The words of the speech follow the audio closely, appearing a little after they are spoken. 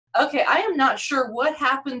Okay, I am not sure what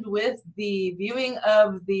happened with the viewing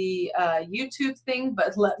of the YouTube thing,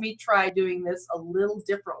 but let me try doing this a little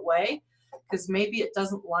different way, because maybe it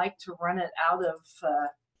doesn't like to run it out of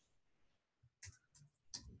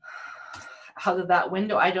that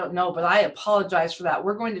window. I don't know, but I apologize for that.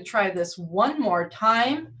 We're going to try this one more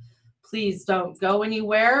time. Please don't go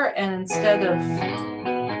anywhere. And instead of,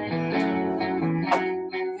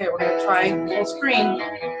 okay, we're going to try full screen.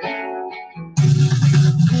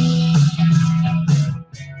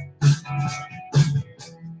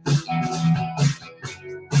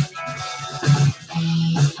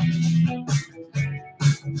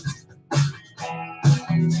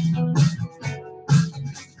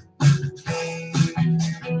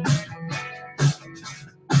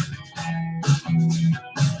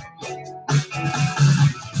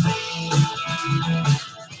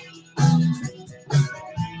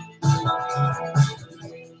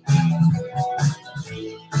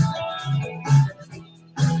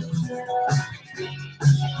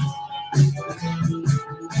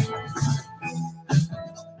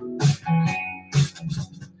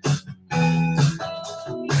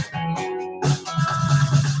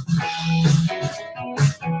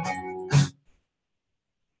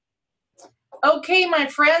 Okay, my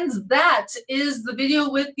friends, that is the video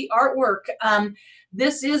with the artwork.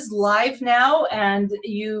 This is live now, and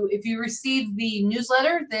if you received the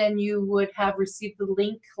newsletter, then you would have received the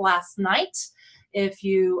link last night. If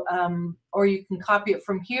you, or you can copy it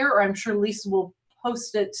from here, or I'm sure Lisa will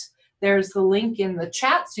post it. There's the link in the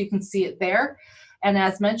chat, so you can see it there. And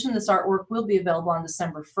as mentioned, this artwork will be available on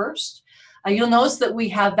December 1st. You'll notice that we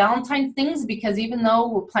have Valentine things, because even though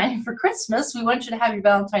we're planning for Christmas, we want you to have your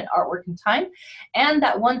Valentine artwork in time. And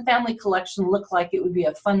that one family collection looked like it would be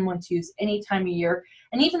a fun one to use any time of year.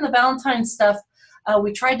 And even the Valentine stuff,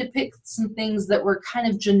 we tried to pick some things that were kind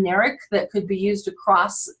of generic that could be used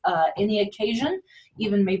across any occasion,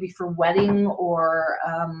 even maybe for wedding or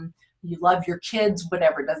you love your kids,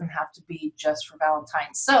 whatever. It doesn't have to be just for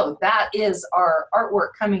Valentine's. So that is our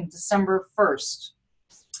artwork coming December 1st.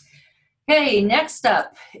 Okay, next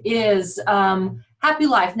up is Happy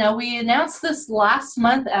Life. Now, we announced this last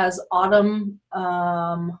month as Autumn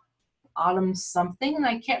something, and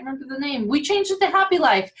I can't remember the name. We changed it to Happy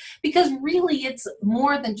Life because really it's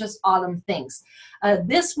more than just autumn things.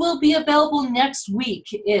 This will be available next week.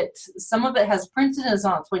 Some of it has printed and is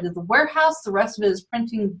on its way to the warehouse. The rest of it is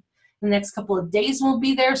printing the next couple of days will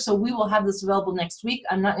be there, so we will have this available next week.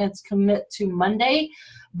 I'm not going to commit to Monday,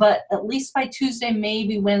 but at least by Tuesday,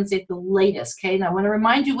 maybe Wednesday at the latest, okay? And I want to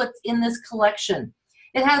remind you what's in this collection.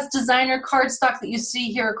 It has designer cardstock that you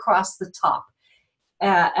see here across the top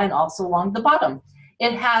and also along the bottom.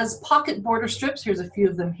 It has pocket border strips. Here's a few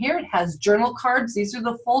of them here. It has journal cards. These are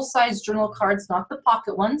the full-size journal cards, not the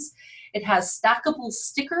pocket ones. It has stackable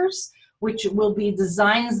stickers, which will be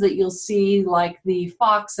designs that you'll see like the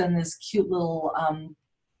fox and this cute little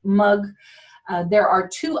mug. There are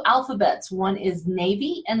two alphabets. One is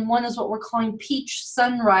navy and one is what we're calling peach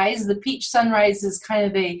sunrise. The peach sunrise is kind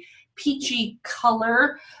of a peachy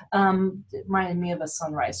color. It reminded me of a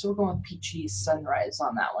sunrise, so we're going with peachy sunrise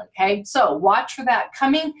on that one, okay? So watch for that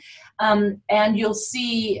coming, and you'll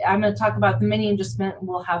see, I'm going to talk about the mini in just a minute, and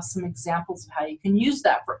we'll have some examples of how you can use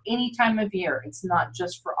that for any time of year. It's not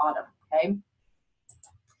just for autumn, okay?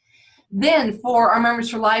 Then for our Members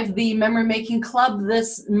for Life, the Memory Making Club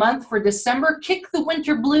this month for December, Kick the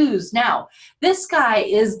Winter Blues. Now, this guy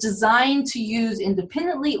is designed to use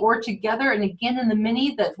independently or together, and again in the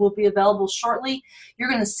mini that will be available shortly, you're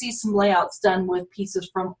going to see some layouts done with pieces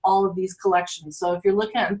from all of these collections. So if you're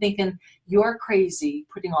looking at it and thinking, you're crazy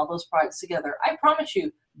putting all those products together, I promise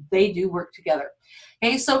you, they do work together.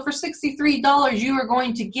 Okay, so for $63, you are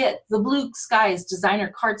going to get the Blue Skies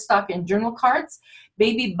designer cardstock and journal cards,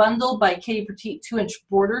 Baby Bundle by Katie Petite 2-inch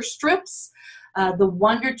border strips, the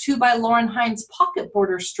Wonder 2 by Lauren Hines pocket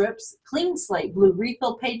border strips, clean slate blue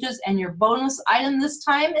refill pages, and your bonus item this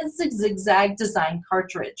time is the zigzag design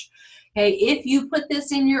cartridge. Okay, if you put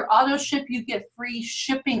this in your auto ship, you get free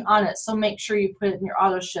shipping on it, so make sure you put it in your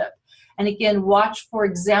auto ship. And again, watch for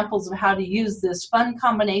examples of how to use this fun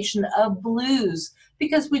combination of blues,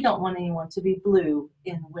 because we don't want anyone to be blue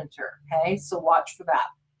in winter, okay? So watch for that.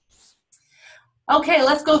 Okay,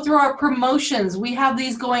 let's go through our promotions. We have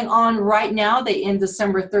these going on right now. They end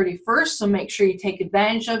December 31st, so make sure you take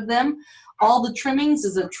advantage of them. All the Trimmings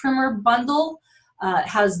is a trimmer bundle. It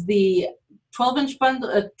has the 12-inch bundle,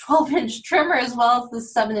 a 12-inch trimmer, as well as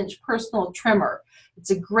the 7-inch personal trimmer. It's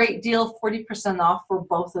a great deal, 40% off for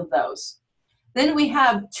both of those. Then we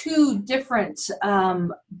have two different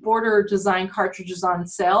border design cartridges on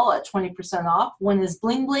sale at 20% off. One is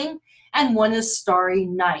Bling Bling and one is Starry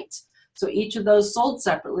Night. So each of those sold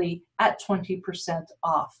separately at 20%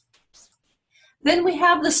 off. Then we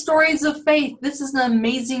have the Stories of Faith. This is an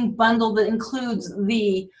amazing bundle that includes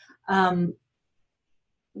the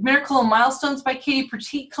Miracle and Milestones by Katie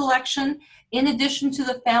Petit collection, in addition to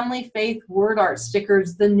the Family Faith word art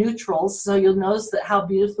stickers, the neutrals. So you'll notice that how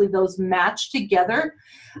beautifully those match together.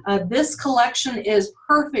 This collection is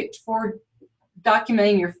perfect for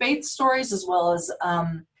documenting your faith stories, as well as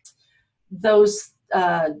those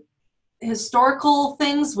historical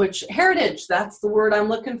things, which heritage, that's the word I'm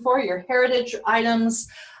looking for, your heritage items.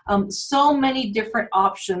 So many different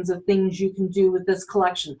options of things you can do with this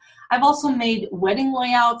collection. I've also made wedding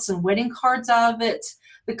layouts and wedding cards out of it.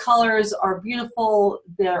 The colors are beautiful.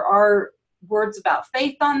 There are words about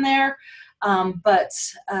faith on there, but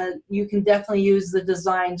you can definitely use the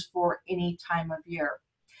designs for any time of year.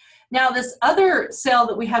 Now, this other sale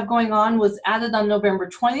that we have going on was added on November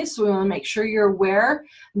 20th, so we want to make sure you're aware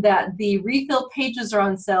that the refill pages are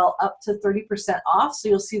on sale up to 30% off. So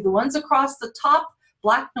you'll see the ones across the top,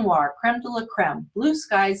 Black Noir, Creme de la Creme, Blue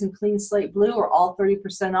Skies, and Clean Slate Blue are all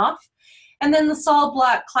 30% off. And then the Solid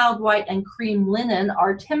Black, Cloud White, and Cream Linen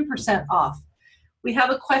are 10% off. We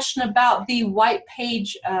have a question about the white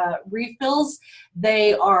page refills.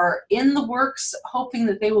 They are in the works, hoping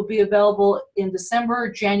that they will be available in December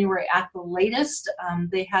or January at the latest.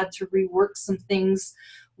 They had to rework some things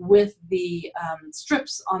with the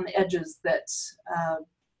strips on the edges that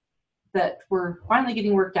were finally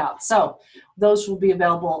getting worked out. So those will be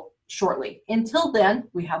available shortly. Until then,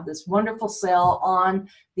 we have this wonderful sale on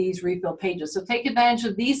these refill pages. So take advantage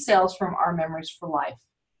of these sales from Our Memories for Life.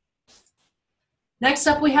 Next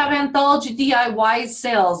up, we have Anthology DIY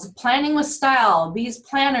sales. Planning with Style. These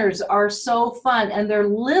planners are so fun, and they're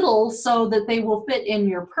little so that they will fit in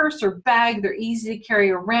your purse or bag. They're easy to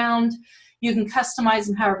carry around. You can customize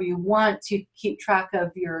them however you want to keep track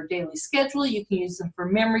of your daily schedule. You can use them for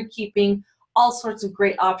memory keeping, all sorts of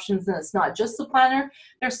great options. And it's not just the planner.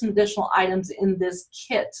 There's some additional items in this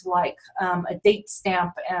kit, like a date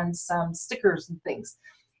stamp and some stickers and things.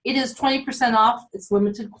 It is 20% off. It's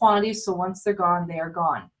limited quantity, so once they're gone, they are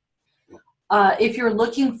gone. If you're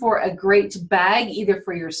looking for a great bag, either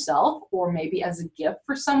for yourself or maybe as a gift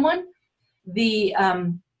for someone, the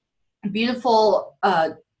beautiful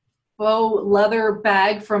faux leather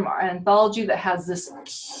bag from our Anthology that has this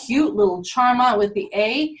cute little charm on it with the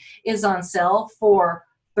A is on sale for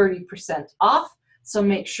 30% off. So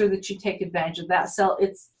make sure that you take advantage of that sale.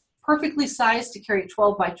 It's perfectly sized to carry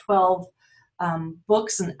 12 by 12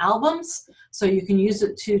 books and albums, so you can use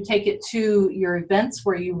it to take it to your events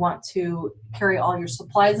where you want to carry all your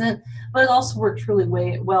supplies in it, but it also works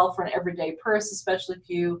really well for an everyday purse, especially if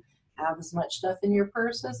you have as much stuff in your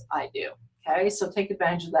purse as I do. Okay, so take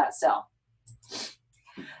advantage of that sale.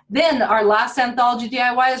 Then our last Anthology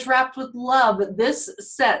DIY is Wrapped with Love. This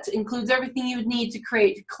set includes everything you would need to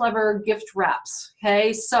create clever gift wraps.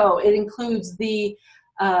 Okay, so it includes the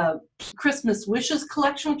Christmas Wishes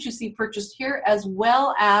collection, which you see purchased here, as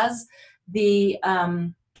well as the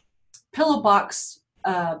pillow box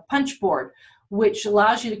punch board, which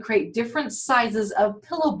allows you to create different sizes of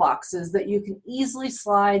pillow boxes that you can easily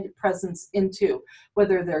slide presents into,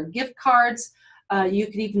 whether they're gift cards. You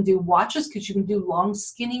could even do watches, because you can do long,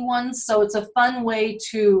 skinny ones. So it's a fun way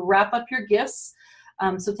to wrap up your gifts.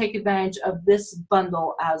 So take advantage of this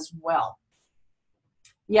bundle as well.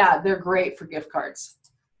 Yeah, they're great for gift cards.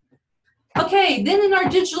 Okay, then in our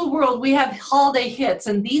digital world, we have holiday hits,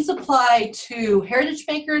 and these apply to heritage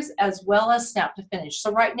makers as well as Snap to Finish.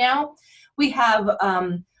 So right now, we have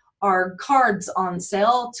our cards on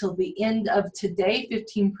sale till the end of today,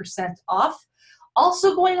 15% off.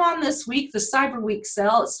 Also going on this week, the Cyber Week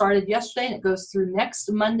sale. It started yesterday and it goes through next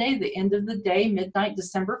Monday, the end of the day, midnight,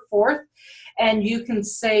 December 4th. And you can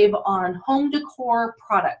save on home decor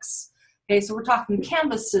products. Okay, so we're talking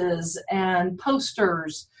canvases and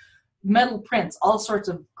posters, metal prints, all sorts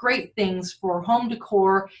of great things for home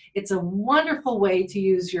decor. It's a wonderful way to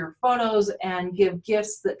use your photos and give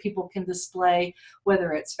gifts that people can display,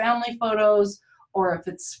 whether it's family photos or if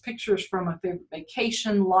it's pictures from a favorite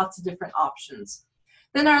vacation, lots of different options.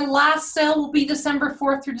 Then our last sale will be December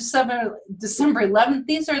 4th through December 11th.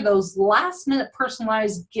 These are those last-minute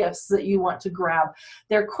personalized gifts that you want to grab.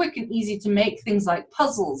 They're quick and easy to make, things like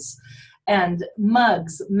puzzles and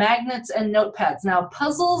mugs, magnets, and notepads. Now,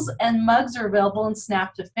 puzzles and mugs are available in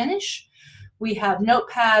Snap to Finish. We have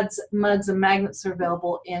notepads, mugs, and magnets are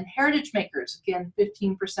available in Heritage Makers. Again,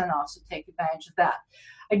 15% off, so take advantage of that.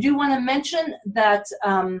 I do want to mention that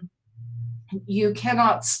You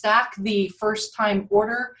cannot stack the first time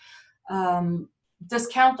order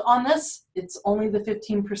discount on this. It's only the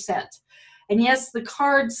 15%. And yes, the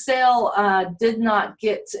card sale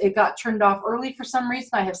it got turned off early for some reason.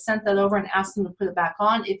 I have sent that over and asked them to put it back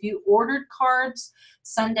on. If you ordered cards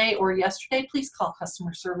Sunday or yesterday, please call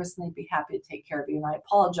customer service and they'd be happy to take care of you. And I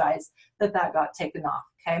apologize that that got taken off,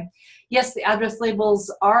 okay? Yes, the address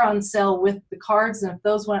labels are on sale with the cards, and if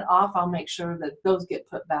those went off, I'll make sure that those get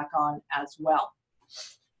put back on as well.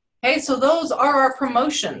 Okay, so those are our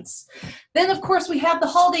promotions. Then, of course, we have the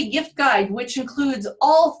holiday gift guide, which includes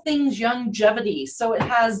all things Youngevity. So it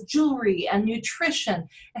has jewelry and nutrition.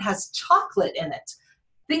 It has chocolate in it,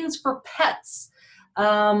 things for pets.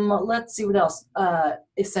 Let's see what else.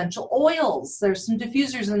 Essential oils. There's some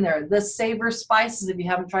diffusers in there. The Savor spices, if you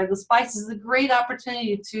haven't tried the spices, is a great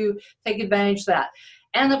opportunity to take advantage of that.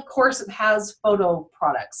 And, of course, it has photo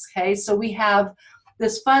products. Okay, so we have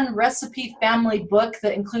this fun recipe family book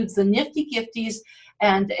that includes the Nifty Gifties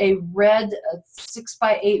and a red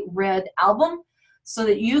 6x8 red album so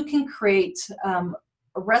that you can create a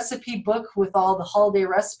recipe book with all the holiday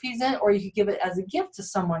recipes in, or you could give it as a gift to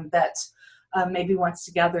someone that maybe wants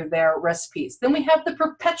to gather their recipes. Then we have the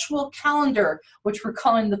perpetual calendar, which we're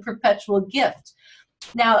calling the perpetual gift.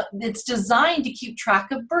 Now, it's designed to keep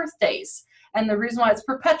track of birthdays. And the reason why it's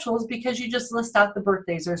perpetual is because you just list out the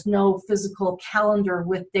birthdays. There's no physical calendar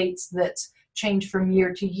with dates that change from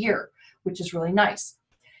year to year, which is really nice.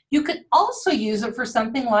 You could also use it for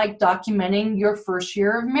something like documenting your first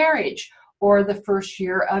year of marriage or the first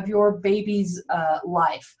year of your baby's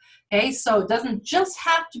life. Okay, so it doesn't just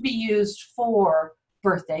have to be used for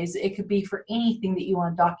birthdays. It could be for anything that you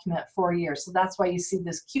want to document for a year. So that's why you see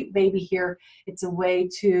this cute baby here. It's a way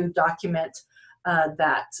to document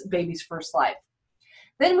that baby's first life.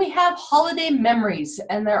 Then we have holiday memories,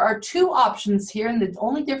 and there are two options here, and the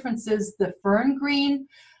only difference is the fern green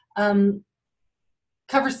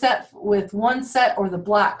cover set with one set or the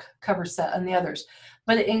black cover set on the others.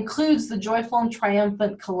 But it includes the Joyful and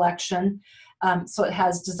Triumphant collection. So it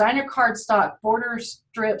has designer cardstock, border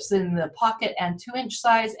strips in the pocket and 2-inch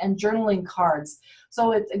size, and journaling cards.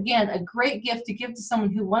 So it's, again, a great gift to give to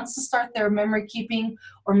someone who wants to start their memory keeping,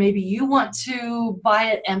 or maybe you want to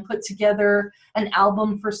buy it and put together an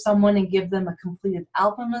album for someone and give them a completed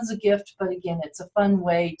album as a gift. But again, it's a fun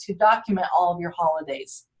way to document all of your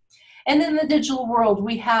holidays. And in the digital world,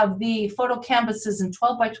 we have the photo canvases in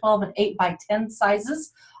 12x12 and 8x10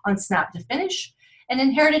 sizes on Snap to Finish. And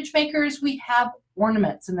in Heritage Makers, we have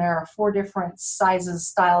ornaments, and there are 4 different sizes,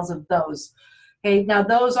 styles of those. Okay, now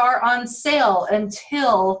those are on sale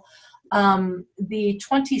until the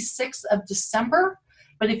 26th of December.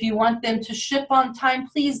 But if you want them to ship on time,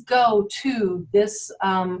 please go to this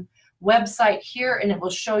website here, and it will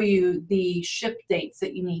show you the ship dates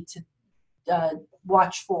that you need to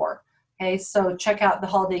watch for. Okay, so check out the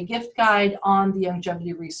Holiday Gift Guide on the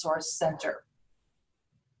Youngevity Resource Center.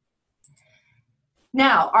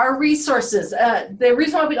 Now, our resources. The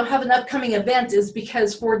reason why we don't have an upcoming event is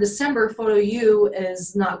because for December, Photo U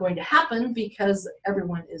is not going to happen because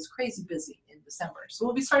everyone is crazy busy in December. So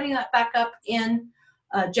we'll be starting that back up in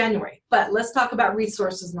January. But let's talk about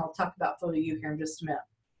resources, and I'll talk about Photo U here in just a minute.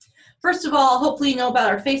 First of all, hopefully you know about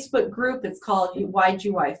our Facebook group. It's called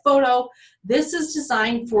YGY Photo. This is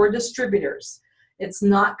designed for distributors. It's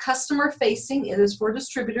not customer facing. It is for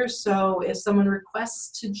distributors. So if someone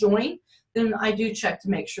requests to join, then I do check to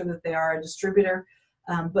make sure that they are a distributor.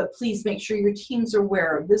 But please make sure your teams are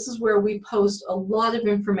aware. This is where we post a lot of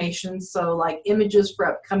information. So like images for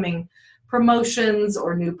upcoming promotions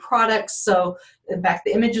or new products. So in fact,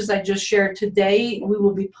 the images I just shared today, we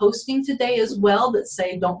will be posting today as well that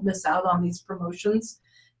say don't miss out on these promotions.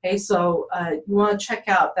 Okay, so you want to check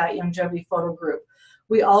out that Youngevity Photo group.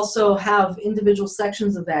 We also have individual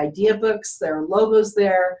sections of the idea books. There are logos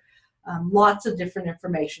there. Lots of different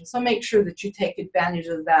information. So make sure that you take advantage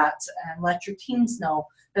of that and let your teams know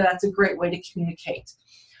that that's a great way to communicate.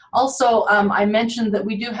 Also, I mentioned that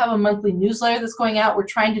we do have a monthly newsletter that's going out. We're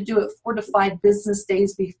trying to do it 4 to 5 business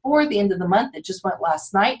days before the end of the month. It just went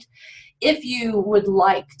last night. If you would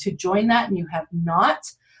like to join that and you have not,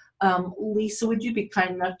 Lisa, would you be kind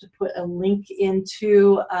enough to put a link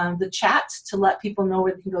into the chat to let people know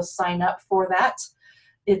where they can go sign up for that?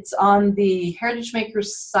 It's on the Heritage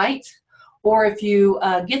Makers site, or if you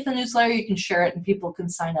get the newsletter, you can share it and people can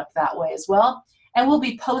sign up that way as well. And we'll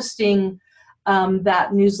be posting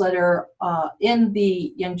that newsletter in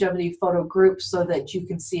the Youngevity Photo group so that you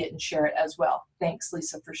can see it and share it as well. Thanks,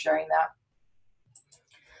 Lisa, for sharing that.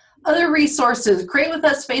 Other resources, Create With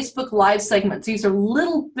Us Facebook Live segments. These are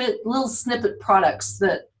little snippet projects,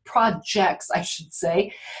 I should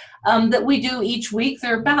say, that we do each week.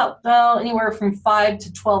 They're about anywhere from 5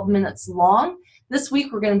 to 12 minutes long. This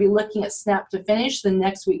week we're going to be looking at Snap to Finish, the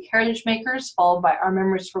next week Heritage Makers, followed by Our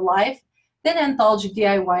Memories for Life, then Anthology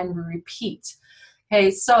DIY, and we repeat.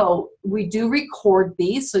 Okay, so we do record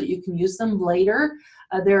these so you can use them later.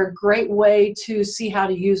 They're a great way to see how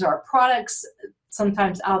to use our products,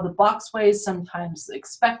 sometimes out of the box ways, sometimes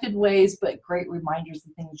expected ways, but great reminders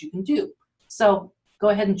and things you can do. So go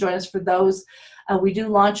ahead and join us for those. We do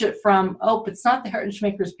launch it from, it's not the Heritage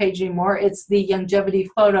Makers page anymore, it's the Youngevity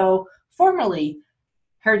Photo, formerly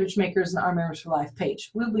Heritage Makers and Our Memories for Life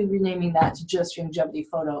page. We'll be renaming that to just Youngevity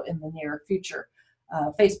Photo in the near future.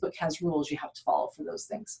 Facebook has rules you have to follow for those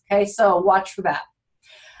things. Okay, so watch for that.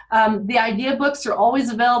 The idea books are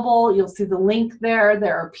always available. You'll see the link there.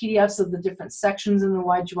 There are PDFs of the different sections in the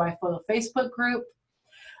YGY Photo Facebook group.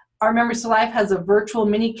 Our Memories for Life has a virtual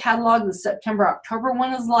mini catalog. The September-October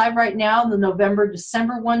one is live right now. The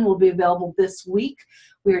November-December one will be available this week.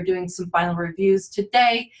 We are doing some final reviews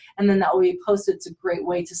today, and then that will be posted. It's a great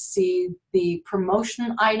way to see the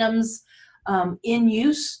promotion items in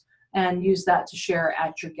use and use that to share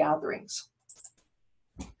at your gatherings.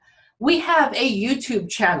 We have a YouTube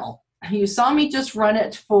channel. You saw me just run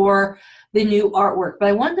it for the new artwork, but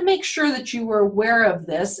I wanted to make sure that you were aware of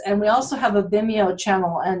this. And we also have a Vimeo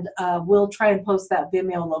channel, and we'll try and post that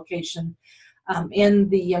Vimeo location in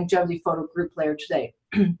the Youngevity Photo group later today.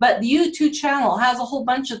 But the YouTube channel has a whole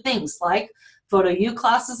bunch of things like Photo U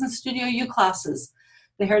classes and Studio U classes,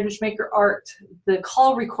 the Heritage Maker art, the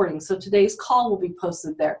call recording. So today's call will be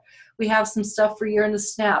posted there. We have some stuff for Year in the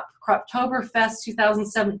Snap. Croptoberfest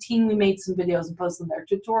 2017, we made some videos and posted them there,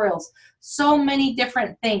 tutorials. So many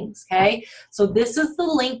different things, okay? So this is the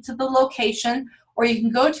link to the location, or you can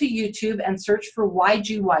go to YouTube and search for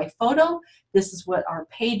YGY Photo. This is what our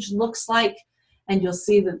page looks like, and you'll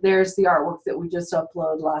see that there's the artwork that we just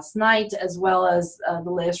uploaded last night, as well as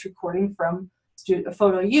the latest recording from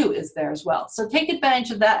Photo U is there as well. So take advantage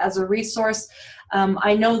of that as a resource.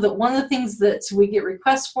 I know that one of the things that we get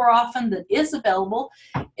requests for often that is available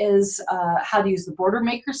is how to use the border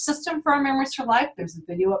maker system for Our Memories for Life. There's a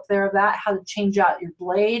video up there of that, how to change out your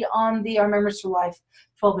blade on the Our Memories for Life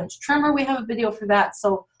 12-inch trimmer. We have a video for that.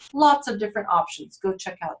 So lots of different options. Go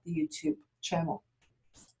check out the YouTube channel.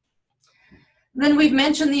 Then we've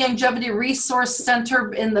mentioned the Youngevity Resource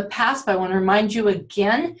Center in the past, but I want to remind you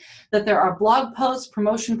again that there are blog posts,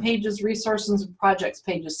 promotion pages, resources, and projects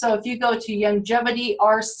pages. So if you go to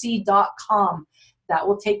youngevityRC.com, that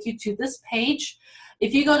will take you to this page.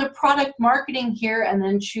 If you go to product marketing here and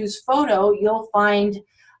then choose photo, you'll find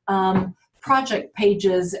project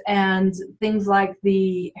pages and things like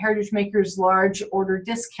the Heritage Makers large order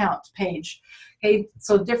discount page. Okay,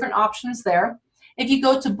 so different options there. If you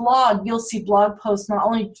go to blog, you'll see blog posts not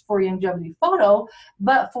only for Youngevity Photo,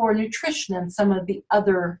 but for nutrition and some of the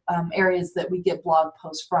other areas that we get blog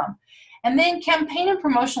posts from. And then campaign and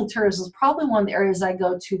promotional materials is probably one of the areas I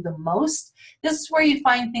go to the most. This is where you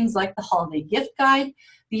find things like the holiday gift guide.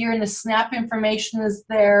 The Year in the Snap information is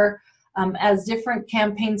there. As different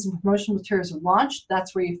campaigns and promotional materials are launched,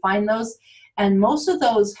 that's where you find those. And most of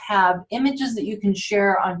those have images that you can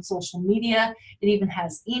share on social media. It even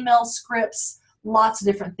has email scripts. Lots of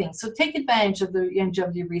different things. So take advantage of the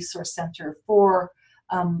Youngevity Resource Center for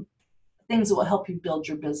things that will help you build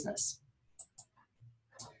your business.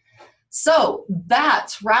 So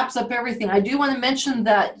that wraps up everything. I do want to mention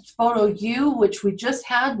that Photo U, which we just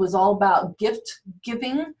had, was all about gift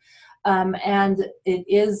giving. And it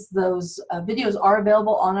is, those videos are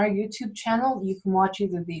available on our YouTube channel. You can watch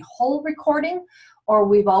either the whole recording, or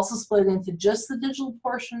we've also split it into just the digital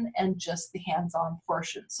portion and just the hands-on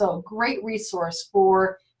portion. So a great resource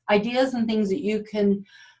for ideas and things that you can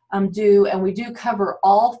do, and we do cover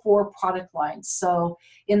all 4 product lines. So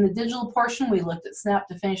in the digital portion, we looked at Snap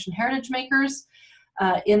to Finish and Heritage Makers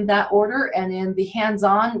in that order, and in the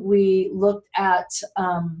hands-on, we looked at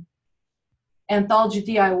Anthology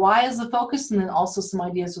DIY as the focus, and then also some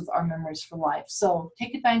ideas with Our Memories for Life. So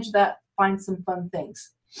take advantage of that, find some fun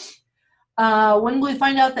things. When will we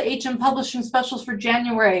find out the HM Publishing specials for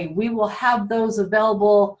January? We will have those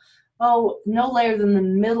available, no later than the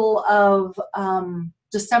middle of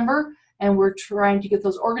December, and we're trying to get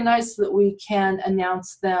those organized so that we can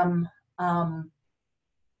announce them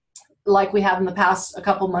like we have in the past, a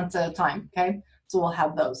couple months at a time, okay? So we'll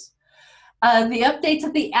have those. The update to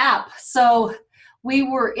the app. So we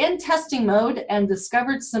were in testing mode and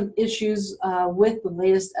discovered some issues with the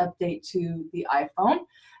latest update to the iPhone.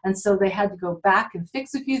 And so they had to go back and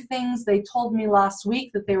fix a few things. They told me last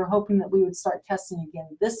week that they were hoping that we would start testing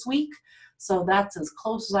again this week. So that's as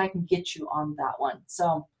close as I can get you on that one.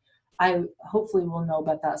 So I hopefully will know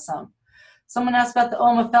about that some. Someone asked about the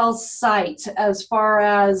OMFL site as far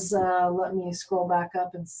as, let me scroll back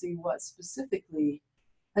up and see what specifically.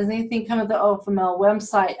 Has anything come of the OMFL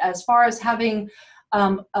website as far as having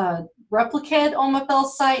a replicated OMFL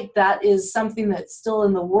site? That is something that's still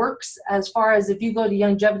in the works. As far as if you go to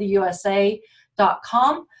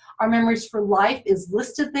youngevityusa.com, our Memories for Life is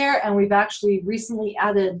listed there, and we've actually recently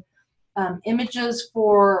added images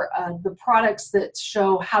for the products that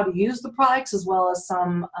show how to use the products, as well as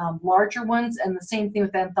some larger ones, and the same thing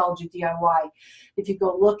with Anthology DIY. If you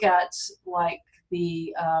go look at like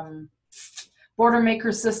the border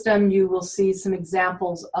maker system, you will see some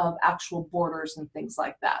examples of actual borders and things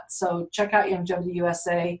like that. So check out Youngevity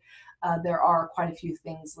USA. There are quite a few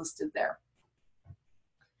things listed there.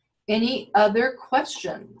 Any other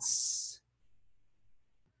questions?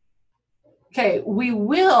 Okay, we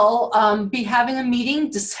will be having a meeting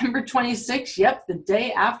December 26th, yep, the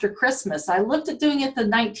day after Christmas. I looked at doing it the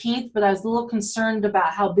 19th, but I was a little concerned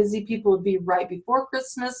about how busy people would be right before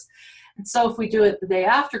Christmas. And so if we do it the day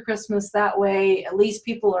after Christmas, that way at least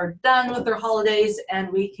people are done with their holidays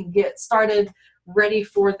and we can get started ready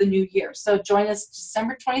for the new year. So join us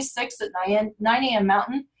December 26th at 9 a.m.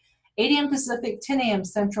 Mountain, 8 a.m. Pacific, 10 a.m.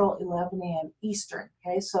 Central, 11 a.m. Eastern.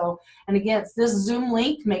 Okay, so, and again, it's this Zoom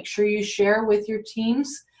link. Make sure you share with your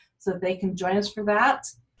teams so that they can join us for that.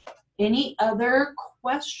 Any other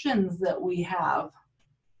questions that we have?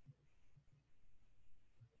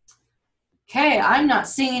 Okay, I'm not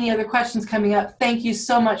seeing any other questions coming up. Thank you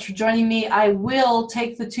so much for joining me. I will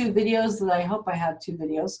take the two videos that I hope I have two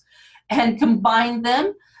videos and combine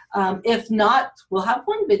them. If not, we'll have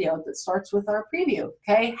one video that starts with our preview.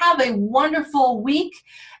 Okay, have a wonderful week.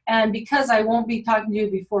 And because I won't be talking to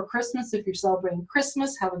you before Christmas, if you're celebrating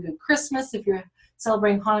Christmas, have a good Christmas. If you're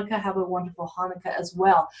celebrating Hanukkah, have a wonderful Hanukkah as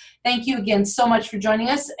well. Thank you again so much for joining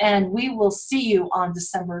us, and we will see you on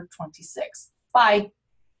December 26th. Bye.